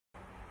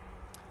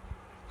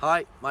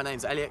Hi, my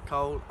name's Elliot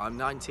Cole, I'm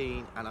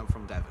 19 and I'm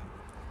from Devon.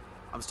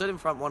 I'm stood in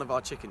front of one of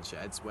our chicken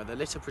sheds where the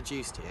litter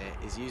produced here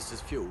is used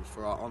as fuel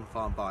for our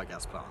on-farm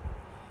biogas plant.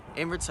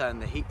 In return,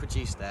 the heat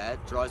produced there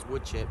dries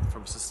wood chip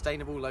from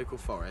sustainable local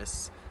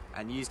forests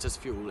and used as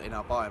fuel in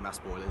our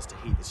biomass boilers to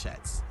heat the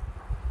sheds.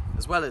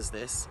 As well as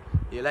this,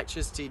 the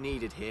electricity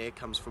needed here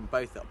comes from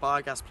both the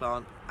biogas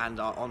plant and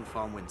our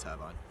on-farm wind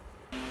turbine.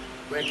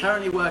 We're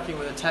currently working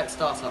with a tech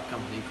startup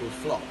company called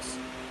Flocks,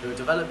 who are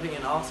developing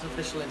an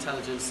artificial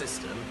intelligence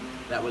system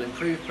that will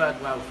improve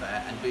bird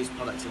welfare and boost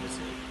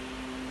productivity.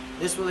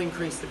 This will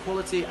increase the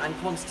quality and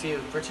quantity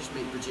of British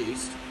meat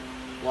produced,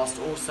 whilst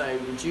also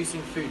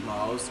reducing food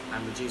miles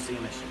and reducing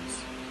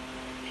emissions.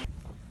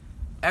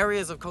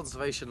 Areas of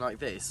conservation like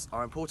this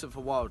are important for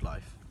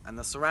wildlife, and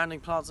the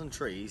surrounding plants and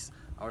trees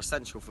are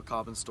essential for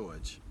carbon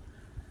storage.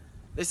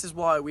 This is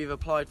why we've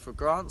applied for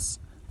grants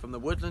from the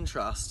Woodland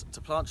Trust to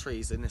plant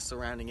trees in this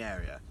surrounding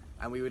area,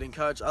 and we would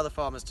encourage other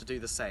farmers to do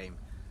the same,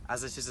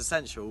 as it is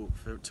essential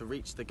to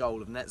reach the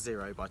goal of net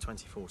zero by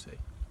 2040.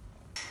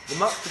 The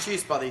muck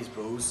produced by these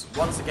bulls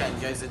once again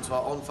goes into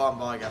our on-farm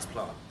biogas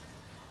plant.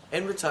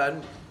 In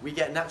return, we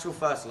get natural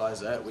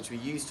fertiliser which we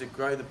use to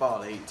grow the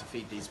barley to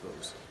feed these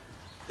bulls.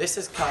 This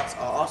has cut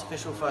our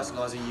artificial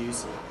fertiliser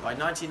use by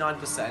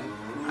 99%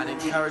 and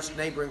encouraged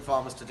neighbouring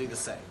farmers to do the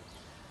same.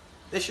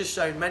 This has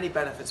shown many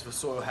benefits for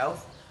soil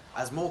health,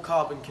 as more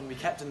carbon can be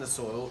kept in the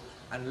soil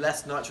and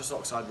less nitrous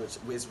oxide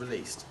is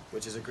released,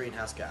 which is a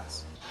greenhouse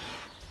gas.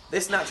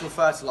 This natural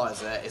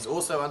fertiliser is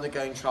also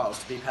undergoing trials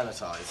to be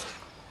pelletised.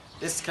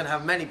 This can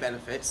have many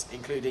benefits,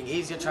 including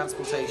easier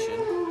transportation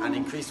and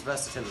increased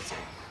versatility.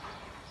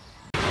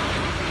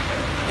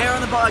 Here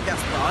on the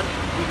biogas plant,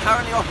 we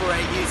currently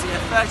operate using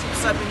a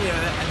 30%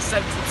 manure and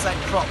 70%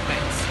 crop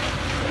mix.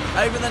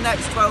 Over the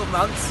next 12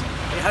 months,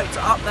 we hope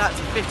to up that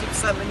to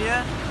 50%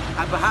 manure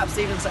and perhaps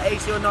even to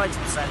 80 or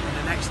 90% in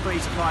the next 3 to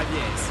 5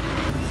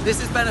 years.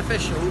 This is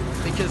beneficial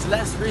because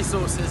less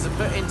resources are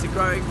put into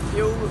growing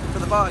fuel for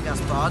the biogas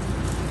plant,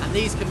 and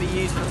these can be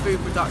used for food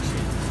production.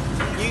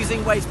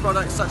 Using waste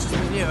products such as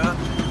manure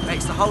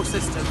makes the whole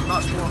system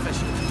much more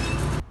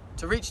efficient.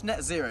 To reach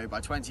net zero by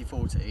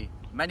 2040,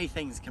 many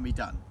things can be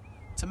done.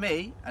 To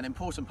me, an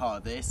important part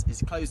of this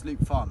is closed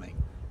loop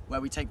farming,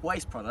 where we take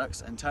waste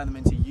products and turn them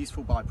into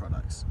useful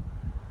byproducts.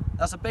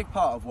 That's a big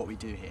part of what we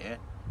do here,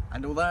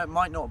 and although it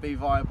might not be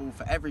viable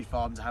for every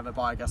farm to have a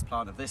biogas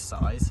plant of this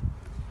size,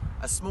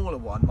 a smaller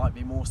one might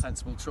be a more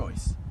sensible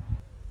choice.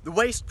 The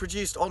waste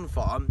produced on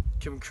farm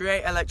can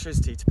create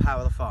electricity to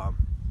power the farm.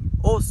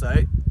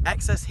 Also,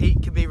 excess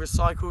heat can be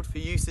recycled for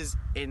uses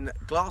in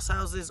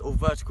glasshouses or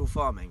vertical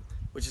farming,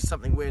 which is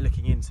something we're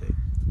looking into.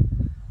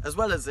 As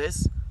well as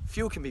this,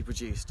 fuel can be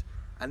produced,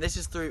 and this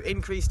is through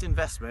increased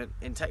investment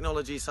in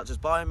technologies such as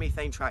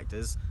biomethane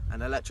tractors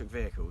and electric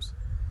vehicles.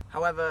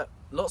 However,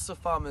 lots of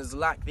farmers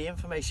lack the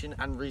information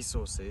and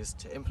resources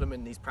to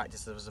implement these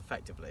practices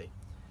effectively,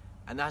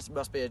 and that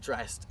must be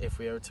addressed if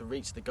we are to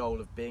reach the goal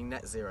of being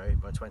net zero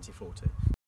by 2040.